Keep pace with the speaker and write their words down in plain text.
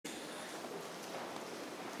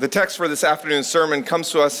The text for this afternoon's sermon comes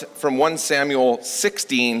to us from 1 Samuel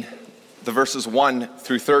 16, the verses 1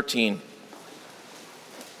 through 13.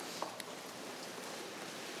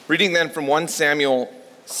 Reading then from 1 Samuel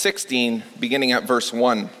 16, beginning at verse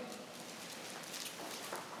 1.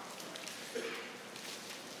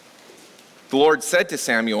 The Lord said to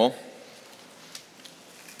Samuel,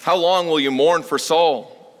 "How long will you mourn for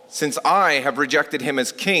Saul, since I have rejected him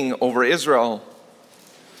as king over Israel?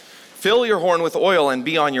 Fill your horn with oil and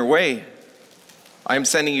be on your way. I am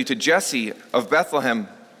sending you to Jesse of Bethlehem.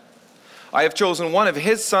 I have chosen one of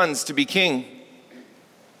his sons to be king."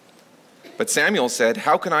 But Samuel said,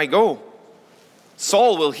 "How can I go?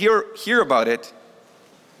 Saul will hear about it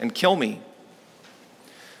and kill me."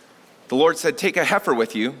 The Lord said, "Take a heifer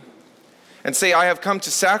with you and say, 'I have come to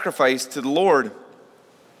sacrifice to the Lord.'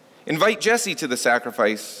 Invite Jesse to the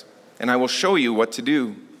sacrifice, and I will show you what to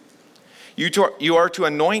do. You are to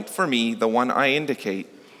anoint for me the one I indicate."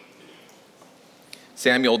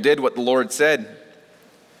 Samuel did what the Lord said.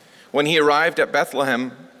 When he arrived at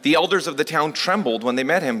Bethlehem, the elders of the town trembled when they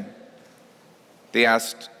met him. They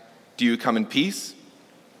asked, "Do you come in peace?"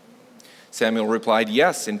 Samuel replied,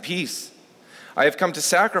 "Yes, in peace. I have come to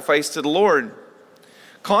sacrifice to the Lord.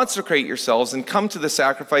 Consecrate yourselves and come to the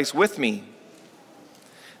sacrifice with me."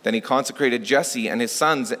 Then he consecrated Jesse and his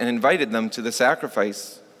sons and invited them to the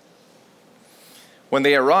sacrifice. When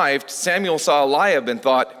they arrived, Samuel saw Eliab and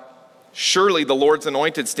thought, "Surely the Lord's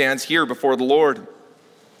anointed stands here before the Lord."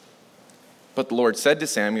 But the Lord said to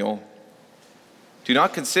Samuel, "Do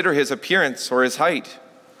not consider his appearance or his height,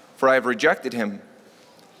 for I have rejected him.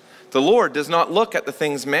 The Lord does not look at the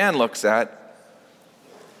things man looks at.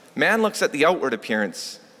 Man looks at the outward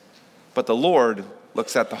appearance, but the Lord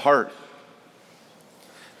looks at the heart."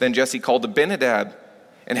 Then Jesse called Abinadab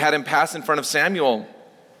and had him pass in front of Samuel.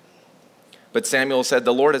 But Samuel said,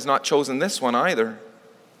 "The Lord has not chosen this one either."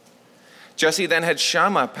 Jesse then had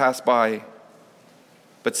Shammah pass by.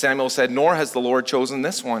 But Samuel said, "Nor has the Lord chosen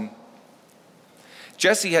this one."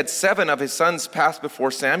 Jesse had 7 of his sons pass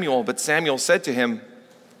before Samuel, but Samuel said to him,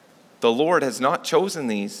 "The Lord has not chosen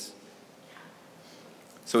these."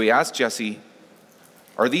 So he asked Jesse,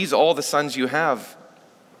 "Are these all the sons you have?"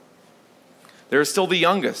 "There is still the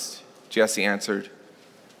youngest," Jesse answered,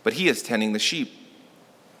 "but he is tending the sheep."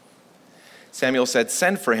 Samuel said,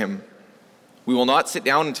 "Send for him. We will not sit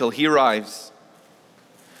down until he arrives."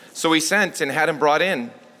 So he sent and had him brought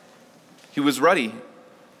in. He was ruddy,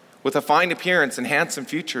 with a fine appearance and handsome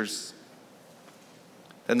features.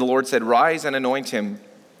 Then the Lord said, "Rise and anoint him.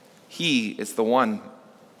 He is the one."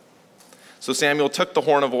 So Samuel took the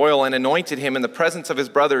horn of oil and anointed him in the presence of his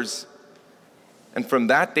brothers. And from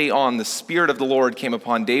that day on, the Spirit of the Lord came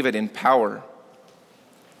upon David in power.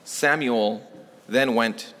 Samuel then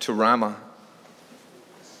went to Ramah.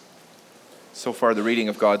 So far, the reading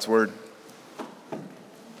of God's word.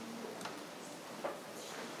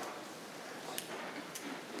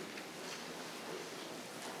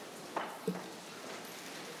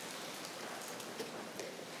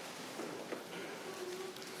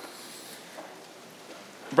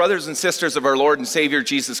 Brothers and sisters of our Lord and Savior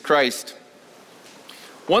Jesus Christ,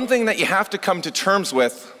 one thing that you have to come to terms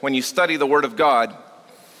with when you study the Word of God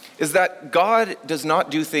is that God does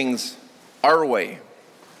not do things our way.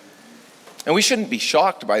 And we shouldn't be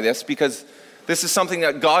shocked by this, because this is something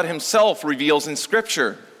that God himself reveals in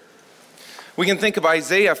Scripture. We can think of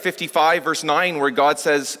Isaiah 55 verse 9, where God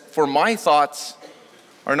says, "For my thoughts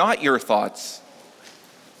are not your thoughts,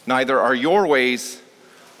 neither are your ways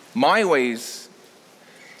my ways."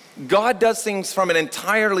 God does things from an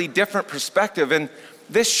entirely different perspective, and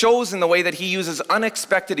this shows in the way that he uses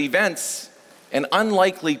unexpected events and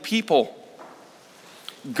unlikely people.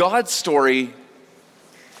 God's story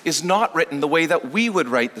is not written the way that we would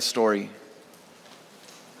write the story.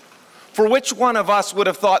 For which one of us would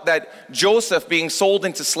have thought that Joseph being sold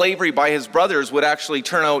into slavery by his brothers would actually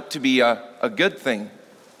turn out to be a good thing?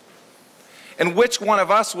 And which one of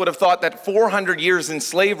us would have thought that 400 years in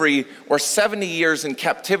slavery or 70 years in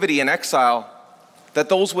captivity and exile, that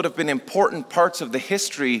those would have been important parts of the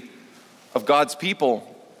history of God's people?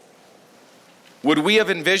 Would we have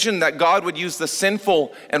envisioned that God would use the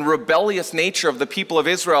sinful and rebellious nature of the people of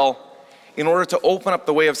Israel in order to open up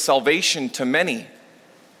the way of salvation to many?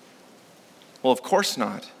 Well, of course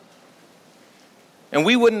not. And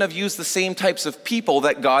we wouldn't have used the same types of people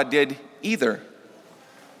that God did either.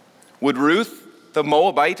 Would Ruth, the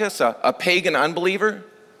Moabitess, a pagan unbeliever,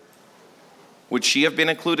 would she have been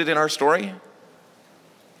included in our story?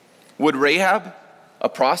 Would Rahab, a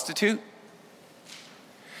prostitute?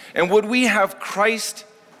 And would we have Christ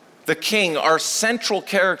the King, our central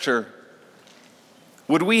character,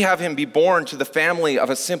 Would we have him be born to the family of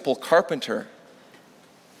a simple carpenter?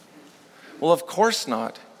 Well, of course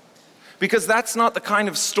not. Because that's not the kind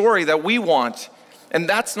of story that we want, and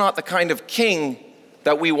that's not the kind of king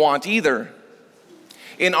that we want either.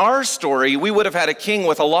 In our story, we would have had a king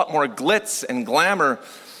with a lot more glitz and glamour,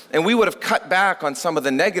 and we would have cut back on some of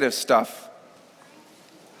the negative stuff.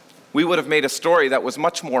 We would have made a story that was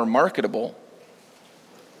much more marketable.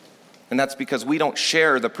 And that's because we don't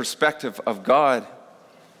share the perspective of God.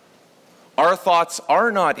 Our thoughts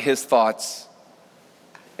are not his thoughts,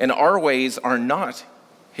 and our ways are not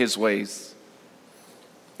his ways.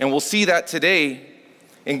 And we'll see that today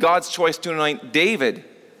in God's choice to anoint David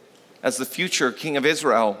as the future king of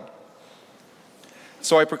Israel.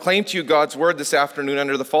 So I proclaim to you God's word this afternoon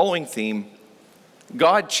under the following theme: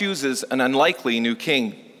 God chooses an unlikely new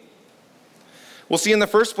king. We'll see in the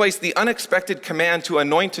first place the unexpected command to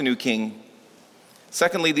anoint a new king.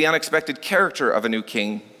 Secondly, the unexpected character of a new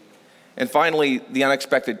king. And finally, the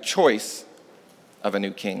unexpected choice of a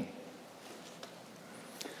new king.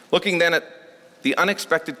 Looking then at the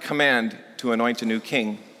unexpected command to anoint a new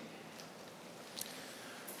king.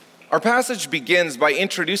 Our passage begins by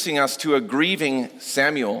introducing us to a grieving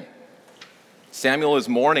Samuel. Samuel is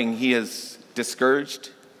mourning. He is discouraged.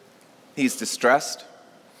 He's distressed.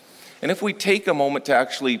 And if we take a moment to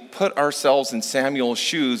actually put ourselves in Samuel's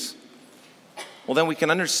shoes, well, then we can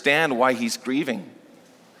understand why he's grieving.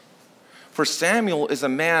 For Samuel is a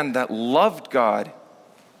man that loved God.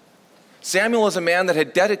 Samuel is a man that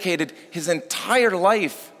had dedicated his entire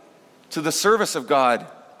life to the service of God.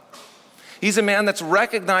 He's a man that's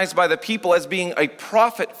recognized by the people as being a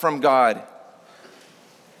prophet from God.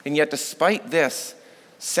 And yet, despite this,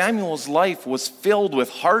 Samuel's life was filled with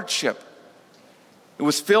hardship. It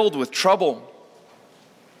was filled with trouble.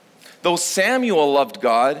 Though Samuel loved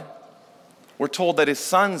God, we're told that his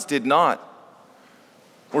sons did not.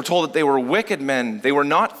 We're told that they were wicked men. They were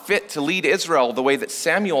not fit to lead Israel the way that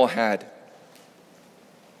Samuel had.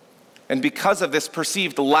 And because of this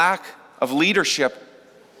perceived lack of leadership,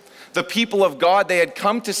 the people of God, they had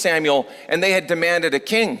come to Samuel and they had demanded a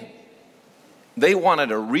king. They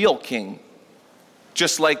wanted a real king,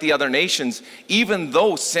 just like the other nations, even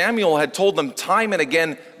though Samuel had told them time and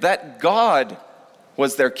again that God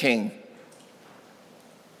was their king.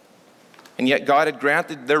 And yet God had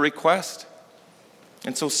granted their request.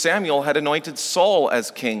 And so Samuel had anointed Saul as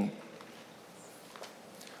king.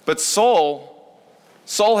 But Saul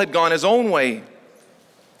had gone his own way.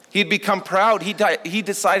 He'd become proud. He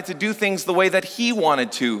decided to do things the way that he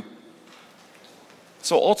wanted to.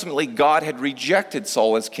 So ultimately, God had rejected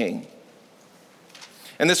Saul as king.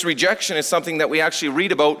 And this rejection is something that we actually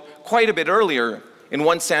read about quite a bit earlier in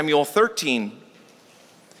 1 Samuel 13.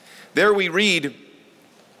 There we read,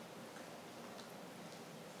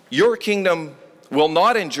 "Your kingdom will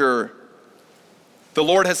not endure. The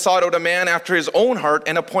Lord has sought out a man after his own heart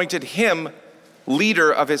and appointed him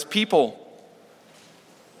leader of his people."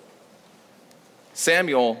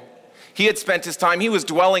 Samuel, he had spent his time, he was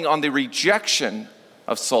dwelling on the rejection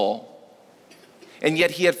of Saul. And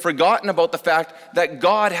yet he had forgotten about the fact that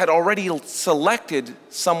God had already selected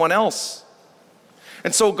someone else.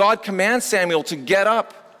 And so God commands Samuel to get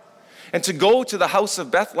up and to go to the house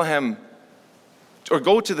of Bethlehem, or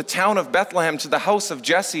go to the town of Bethlehem, to the house of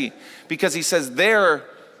Jesse, because he says, there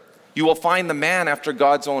you will find the man after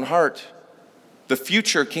God's own heart, the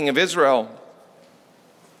future king of Israel.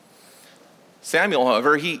 Samuel,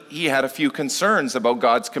 however, he had a few concerns about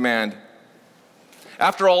God's command.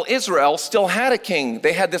 After all, Israel still had a king.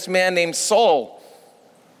 They had this man named Saul.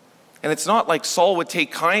 And it's not like Saul would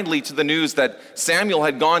take kindly to the news that Samuel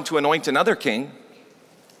had gone to anoint another king.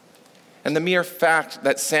 And the mere fact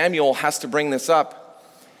that Samuel has to bring this up,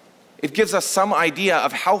 it gives us some idea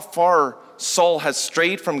of how far Saul has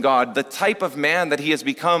strayed from God, the type of man that he has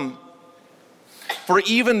become. For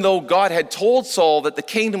even though God had told Saul that the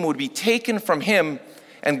kingdom would be taken from him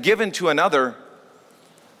and given to another,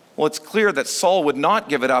 well, it's clear that Saul would not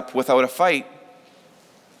give it up without a fight.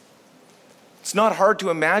 It's not hard to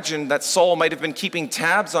imagine that Saul might have been keeping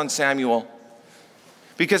tabs on Samuel,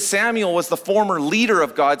 because Samuel was the former leader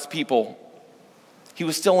of God's people. He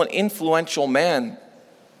was still an influential man.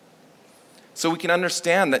 So we can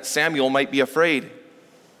understand that Samuel might be afraid.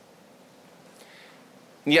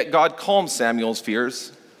 And yet God calms Samuel's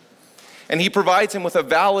fears, and he provides him with a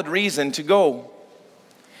valid reason to go.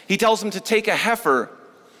 He tells him to take a heifer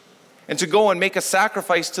and to go and make a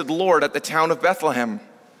sacrifice to the Lord at the town of Bethlehem.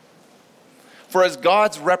 For as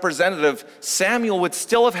God's representative, Samuel would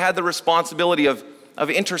still have had the responsibility of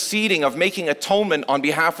interceding, of making atonement on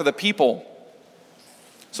behalf of the people.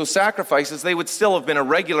 So sacrifices, they would still have been a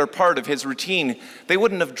regular part of his routine. They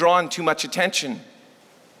wouldn't have drawn too much attention.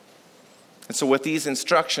 And so with these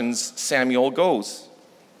instructions, Samuel goes.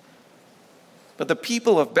 But the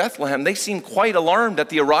people of Bethlehem, they seem quite alarmed at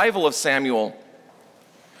the arrival of Samuel.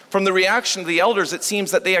 From the reaction of the elders, it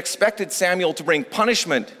seems that they expected Samuel to bring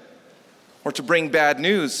punishment or to bring bad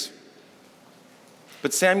news.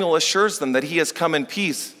 But Samuel assures them that he has come in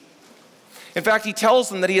peace. In fact, he tells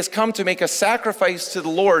them that he has come to make a sacrifice to the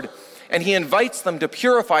Lord, and he invites them to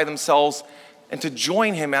purify themselves and to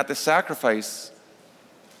join him at the sacrifice.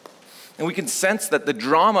 And we can sense that the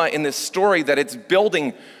drama in this story, that it's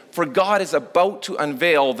building, for God is about to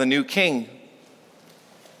unveil the new king.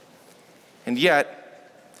 And yet,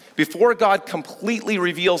 before God completely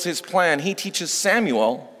reveals his plan, he teaches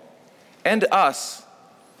Samuel and us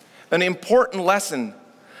an important lesson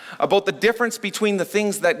about the difference between the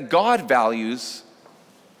things that God values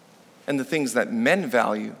and the things that men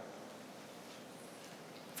value.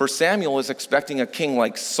 For Samuel is expecting a king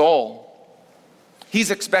like Saul.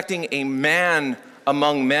 He's expecting a man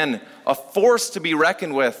among men, a force to be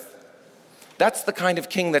reckoned with. That's the kind of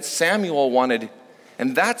king that Samuel wanted,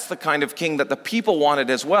 and that's the kind of king that the people wanted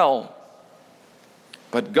as well.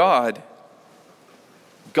 But God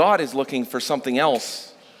is looking for something else.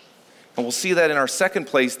 And we'll see that in our second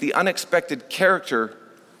place, the unexpected character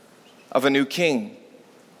of a new king.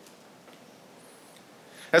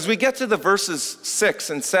 As we get to the verses 6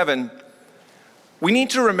 and 7, we need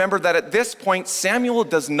to remember that at this point, Samuel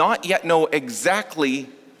does not yet know exactly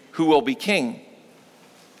who will be king.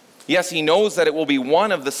 Yes, he knows that it will be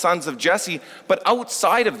one of the sons of Jesse, but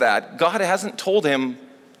outside of that, God hasn't told him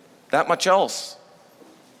that much else.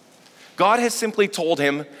 God has simply told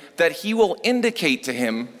him that he will indicate to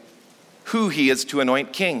him who he is to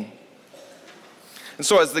anoint king. And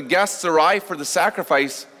so as the guests arrive for the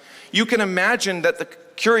sacrifice, you can imagine that the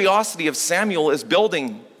curiosity of Samuel is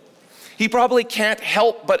building. He probably can't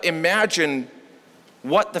help but imagine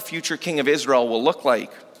what the future king of Israel will look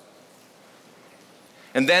like.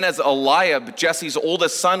 And then as Eliab, Jesse's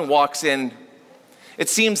oldest son, walks in, it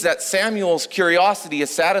seems that Samuel's curiosity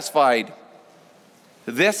is satisfied.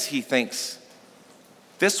 This, he thinks,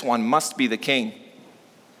 this one must be the king.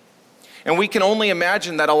 And we can only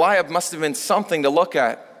imagine that Eliab must have been something to look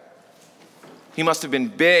at. He must have been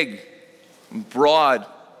big, broad,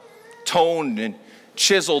 toned, and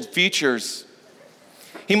chiseled features.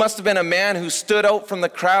 He must have been a man who stood out from the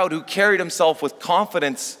crowd, who carried himself with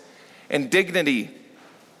confidence and dignity.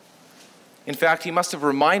 In fact, he must have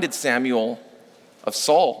reminded Samuel of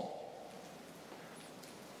Saul.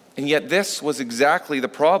 And yet this was exactly the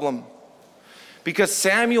problem. Because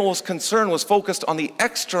Samuel's concern was focused on the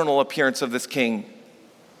external appearance of this king.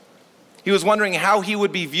 He was wondering how he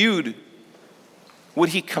would be viewed. Would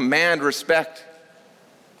he command respect?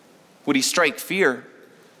 Would he strike fear?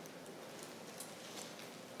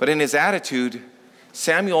 But in his attitude,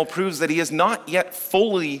 Samuel proves that he has not yet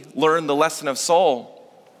fully learned the lesson of Saul.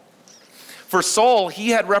 For Saul, he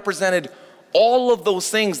had represented all of those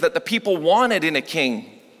things that the people wanted in a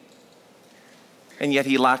king. And yet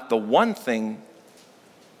he lacked the one thing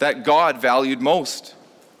that God valued most.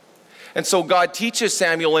 And so God teaches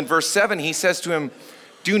Samuel in verse 7, he says to him,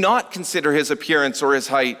 "Do not consider his appearance or his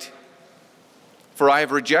height, for I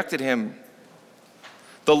have rejected him.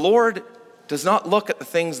 The Lord does not look at the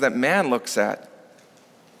things that man looks at.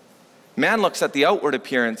 Man looks at the outward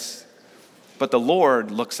appearance, but the Lord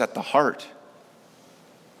looks at the heart."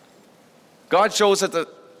 God shows that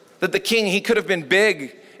the king, he could have been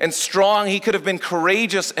big and strong, he could have been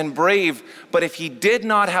courageous and brave, but if he did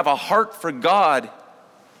not have a heart for God,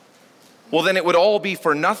 well, then it would all be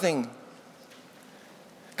for nothing.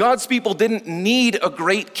 God's people didn't need a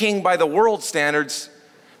great king by the world standards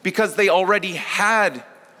because they already had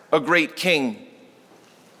a great king.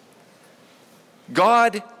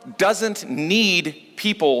 God doesn't need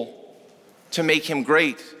people to make him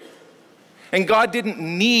great. And God didn't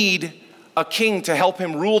need a king to help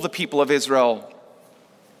him rule the people of Israel.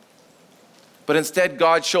 But instead,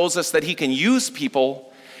 God shows us that he can use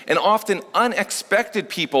people, and often unexpected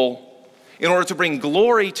people, in order to bring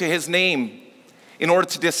glory to his name, in order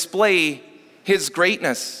to display his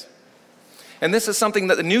greatness. And this is something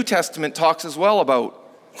that the New Testament talks as well about.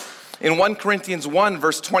 In 1 Corinthians 1,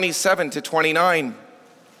 verse 27 to 29,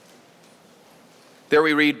 there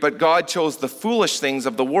we read, "But God chose the foolish things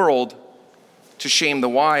of the world to shame the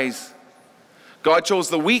wise. God chose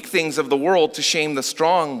the weak things of the world to shame the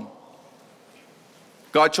strong.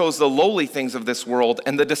 God chose the lowly things of this world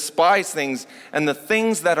and the despised things and the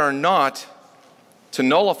things that are not to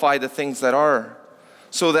nullify the things that are,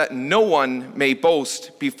 so that no one may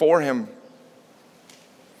boast before him."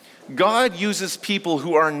 God uses people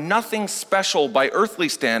who are nothing special by earthly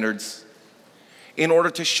standards in order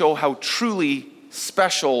to show how truly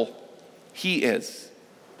special He is.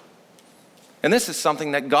 And this is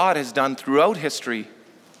something that God has done throughout history.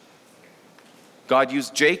 God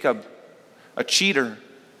used Jacob, a cheater,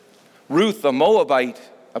 Ruth, a Moabite,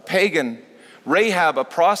 a pagan, Rahab, a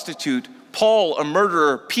prostitute, Paul, a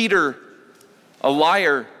murderer, Peter, a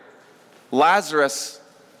liar, Lazarus,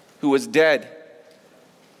 who was dead.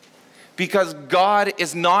 Because God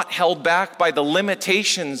is not held back by the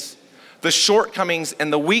limitations, the shortcomings,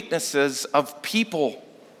 and the weaknesses of people.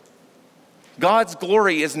 God's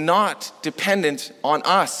glory is not dependent on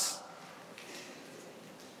us.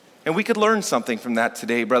 And we could learn something from that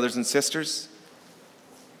today, brothers and sisters.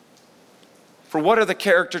 For what are the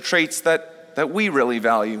character traits that we really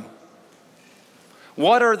value?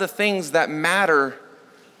 What are the things that matter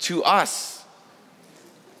to us?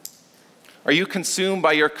 Are you consumed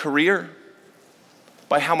by your career?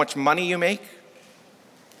 By how much money you make?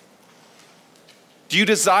 Do you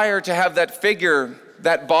desire to have that figure,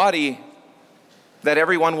 that body that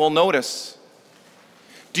everyone will notice?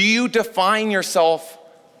 Do you define yourself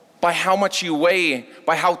by how much you weigh,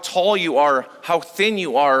 by how tall you are, how thin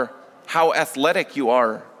you are, how athletic you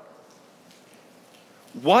are?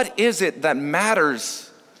 What is it that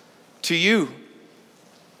matters to you?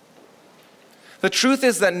 The truth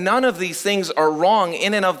is that none of these things are wrong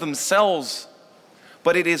in and of themselves,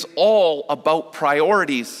 but it is all about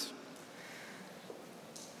priorities.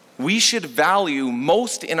 We should value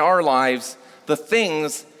most in our lives the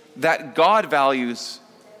things that God values.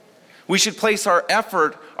 We should place our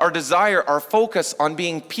effort, our desire, our focus on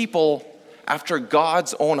being people after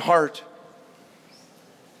God's own heart.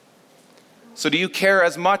 So do you care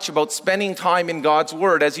as much about spending time in God's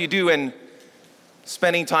Word as you do in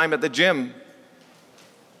spending time at the gym?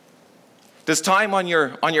 Does time on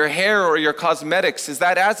your hair or your cosmetics, is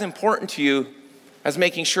that as important to you as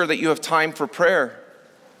making sure that you have time for prayer?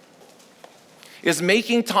 Is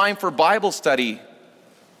making time for Bible study,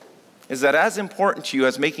 is that as important to you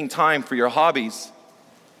as making time for your hobbies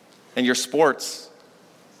and your sports?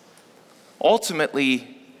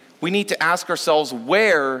 Ultimately, we need to ask ourselves,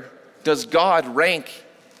 where does God rank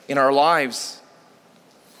in our lives?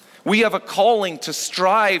 We have a calling to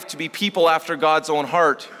strive to be people after God's own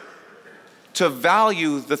heart, to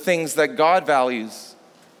value the things that God values.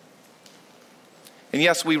 And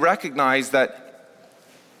yes, we recognize that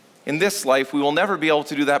in this life, we will never be able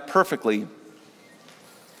to do that perfectly.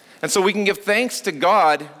 And so we can give thanks to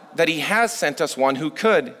God that He has sent us one who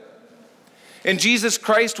could. In Jesus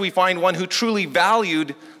Christ, we find one who truly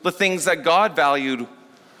valued the things that God valued,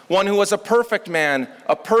 one who was a perfect man,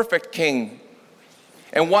 a perfect king,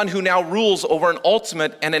 and one who now rules over an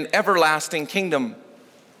ultimate and an everlasting kingdom.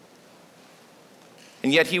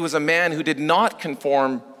 And yet He was a man who did not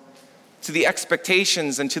conform to the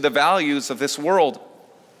expectations and to the values of this world.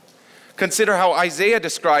 Consider how Isaiah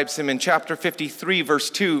describes Him in chapter 53, verse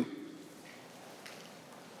 2.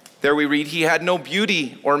 There we read, He had no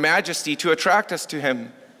beauty or majesty to attract us to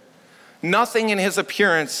Him, nothing in His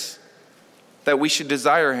appearance that we should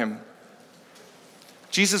desire Him.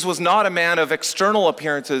 Jesus was not a man of external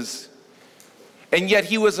appearances, and yet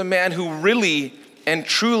He was a man who really and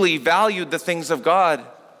truly valued the things of God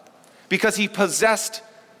because He possessed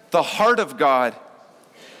the heart of God.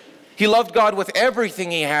 He loved God with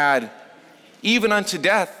everything He had, even unto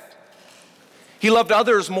death. He loved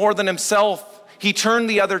others more than Himself. He turned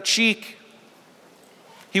the other cheek.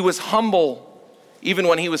 He was humble, even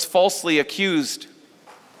when He was falsely accused.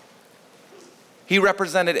 He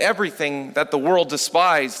represented everything that the world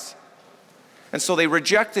despised, and so they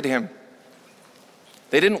rejected Him.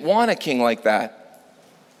 They didn't want a king like that.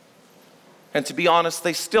 And to be honest,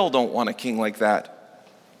 they still don't want a king like that.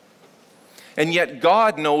 And yet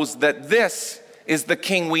God knows that this is the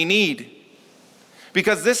king we need,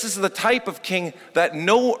 because this is the type of king that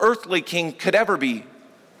no earthly king could ever be.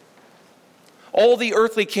 All the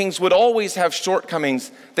earthly kings would always have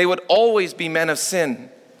shortcomings. They would always be men of sin.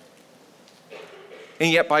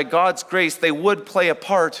 And yet by God's grace, they would play a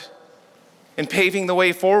part in paving the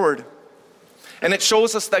way forward. And it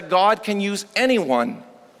shows us that God can use anyone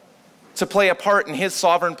to play a part in His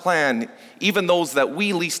sovereign plan, even those that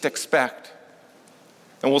we least expect.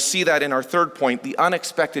 And we'll see that in our third point, the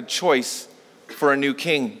unexpected choice for a new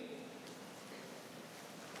king.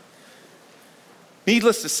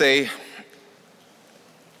 Needless to say,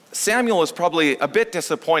 Samuel was probably a bit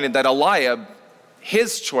disappointed that Eliab,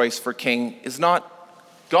 his choice for king, is not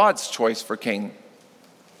God's choice for king.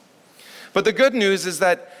 But the good news is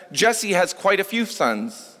that Jesse has quite a few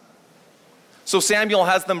sons. So Samuel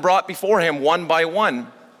has them brought before him one by one.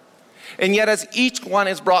 And yet as each one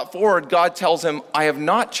is brought forward, God tells him, I have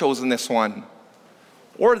not chosen this one,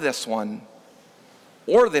 or this one,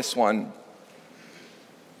 or this one.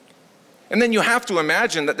 And then you have to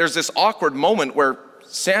imagine that there's this awkward moment where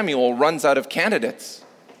Samuel runs out of candidates.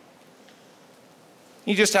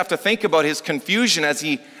 You just have to think about his confusion as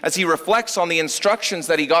he reflects on the instructions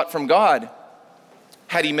that he got from God.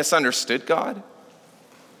 Had he misunderstood God?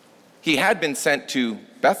 He had been sent to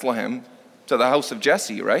Bethlehem, to the house of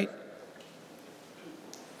Jesse, right?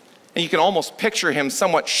 And you can almost picture him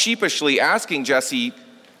somewhat sheepishly asking Jesse,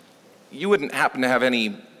 you wouldn't happen to have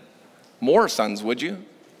any more sons, would you?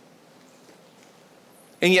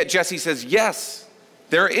 And yet Jesse says, yes,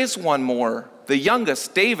 there is one more, the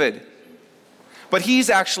youngest, David. But he's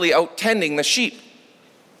actually out tending the sheep.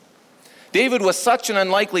 David was such an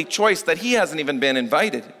unlikely choice that he hasn't even been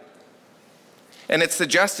invited. And it's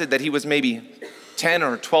suggested that he was maybe 10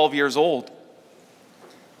 or 12 years old.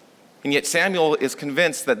 And yet Samuel is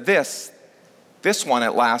convinced that this one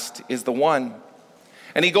at last is the one.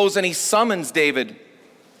 And he goes and he summons David,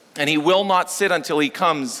 and he will not sit until he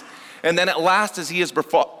comes. And then at last, as he is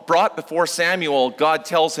brought before Samuel, God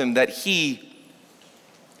tells him that he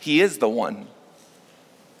is the one.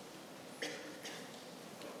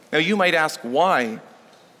 Now you might ask, why?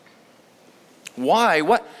 Why?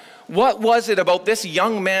 What was it about this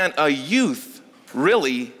young man, a youth,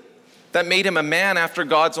 really, that made him a man after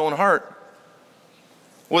God's own heart?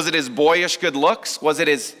 Was it his boyish good looks? Was it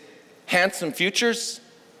his handsome features?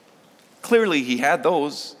 Clearly he had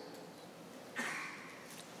those.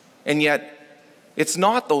 And yet, it's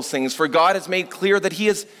not those things, for God has made clear that he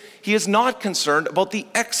is not concerned about the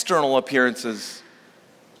external appearances.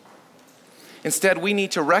 Instead, we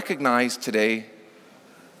need to recognize today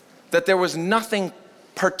that there was nothing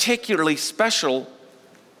particularly special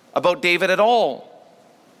about David at all.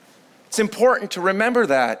 It's important to remember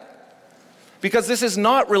that, because this is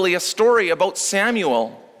not really a story about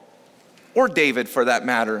Samuel, or David for that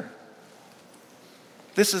matter.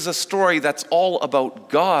 This is a story that's all about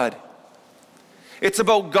God. It's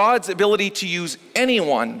about God's ability to use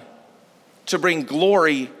anyone to bring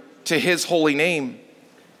glory to his holy name.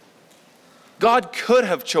 God could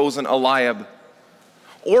have chosen Eliab,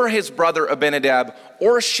 or his brother Abinadab,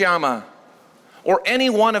 or Shammah, or any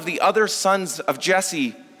one of the other sons of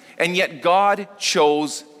Jesse, and yet God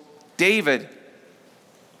chose David.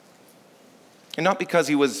 And not because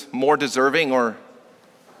he was more deserving or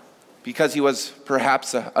because he was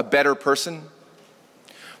perhaps a better person.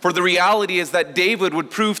 For the reality is that David would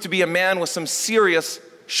prove to be a man with some serious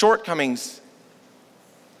shortcomings.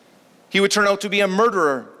 He would turn out to be a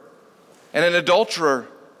murderer and an adulterer.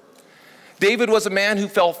 David was a man who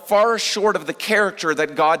fell far short of the character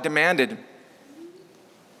that God demanded.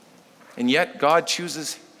 And yet God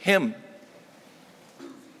chooses him.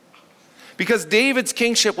 Because David's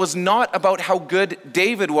kingship was not about how good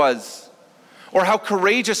David was, or how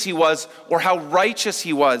courageous he was, or how righteous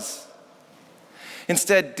he was.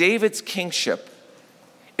 Instead, David's kingship,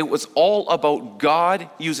 it was all about God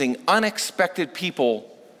using unexpected people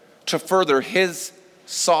to further his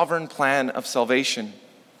sovereign plan of salvation.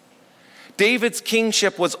 David's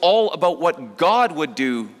kingship was all about what God would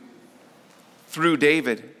do through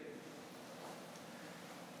David.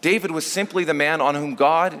 David was simply the man on whom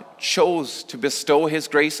God chose to bestow his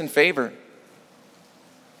grace and favor.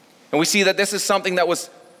 And we see that this is something that was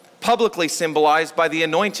publicly symbolized by the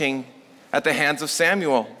anointing at the hands of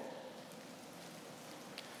Samuel.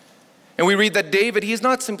 And we read that David, he's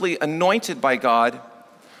not simply anointed by God,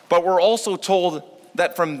 but we're also told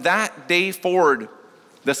that from that day forward,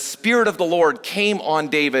 the Spirit of the Lord came on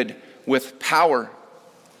David with power.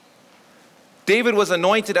 David was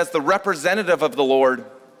anointed as the representative of the Lord.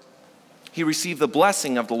 He received the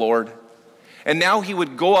blessing of the Lord. And now he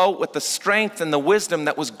would go out with the strength and the wisdom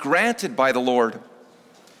that was granted by the Lord.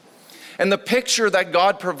 And the picture that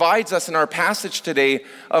God provides us in our passage today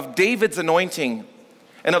of David's anointing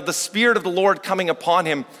and of the Spirit of the Lord coming upon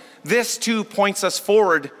him, this too points us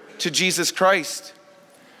forward to Jesus Christ.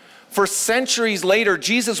 For centuries later,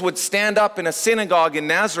 Jesus would stand up in a synagogue in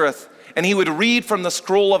Nazareth and he would read from the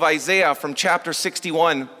scroll of Isaiah from chapter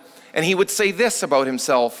 61, and he would say this about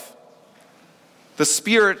himself: "The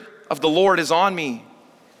Spirit of the Lord is on me,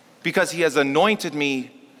 because he has anointed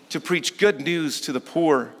me to preach good news to the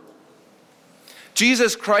poor."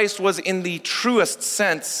 Jesus Christ was, in the truest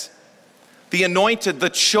sense, the anointed, the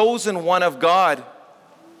chosen one of God.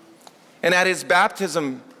 And at his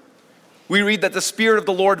baptism, we read that the Spirit of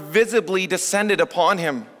the Lord visibly descended upon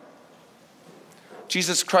him.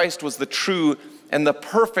 Jesus Christ was the true and the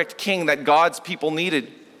perfect King that God's people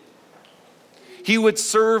needed. He would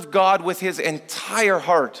serve God with his entire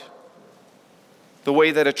heart. the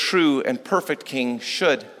way that a true and perfect king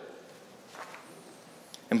should.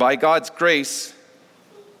 And by God's grace,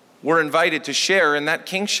 we're invited to share in that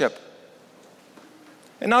kingship.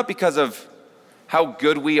 And not because of how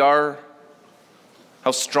good we are,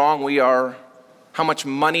 how strong we are, how much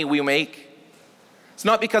money we make. It's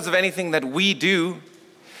not because of anything that we do.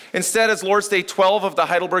 Instead, as Lord's Day 12 of the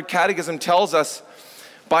Heidelberg Catechism tells us,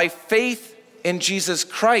 by faith in Jesus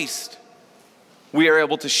Christ, we are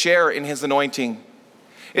able to share in his anointing.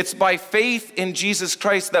 It's by faith in Jesus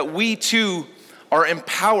Christ that we too are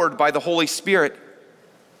empowered by the Holy Spirit.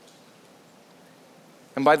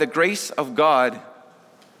 And by the grace of God,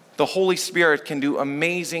 the Holy Spirit can do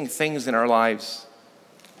amazing things in our lives.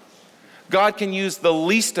 God can use the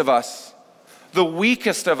least of us, the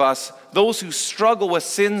weakest of us, those who struggle with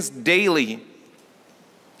sins daily.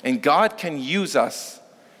 And God can use us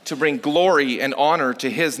to bring glory and honor to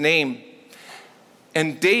his name.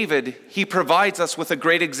 And David, he provides us with a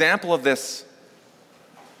great example of this.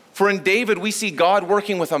 For in David, we see God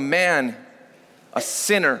working with a man, a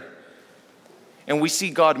sinner. And we see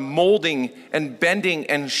God molding and bending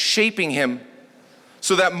and shaping him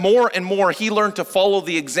so that more and more he learned to follow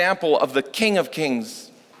the example of the King of Kings.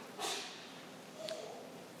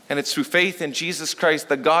 And it's through faith in Jesus Christ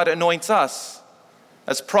that God anoints us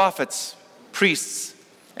as prophets, priests,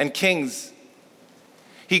 and kings.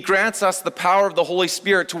 He grants us the power of the Holy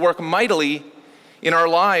Spirit to work mightily in our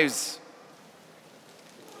lives.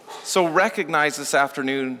 So recognize this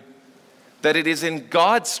afternoon that it is in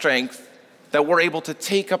God's strength that we're able to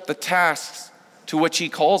take up the tasks to which he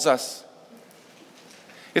calls us.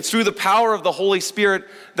 It's through the power of the Holy Spirit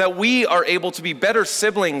that we are able to be better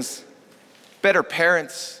siblings, better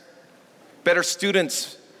parents, better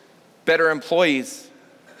students, better employees.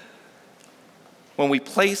 When we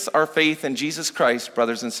place our faith in Jesus Christ,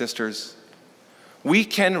 brothers and sisters, we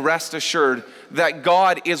can rest assured that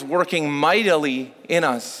God is working mightily in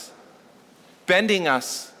us, bending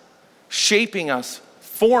us, shaping us,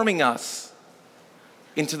 forming us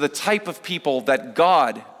into the type of people that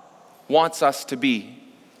God wants us to be.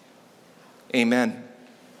 Amen.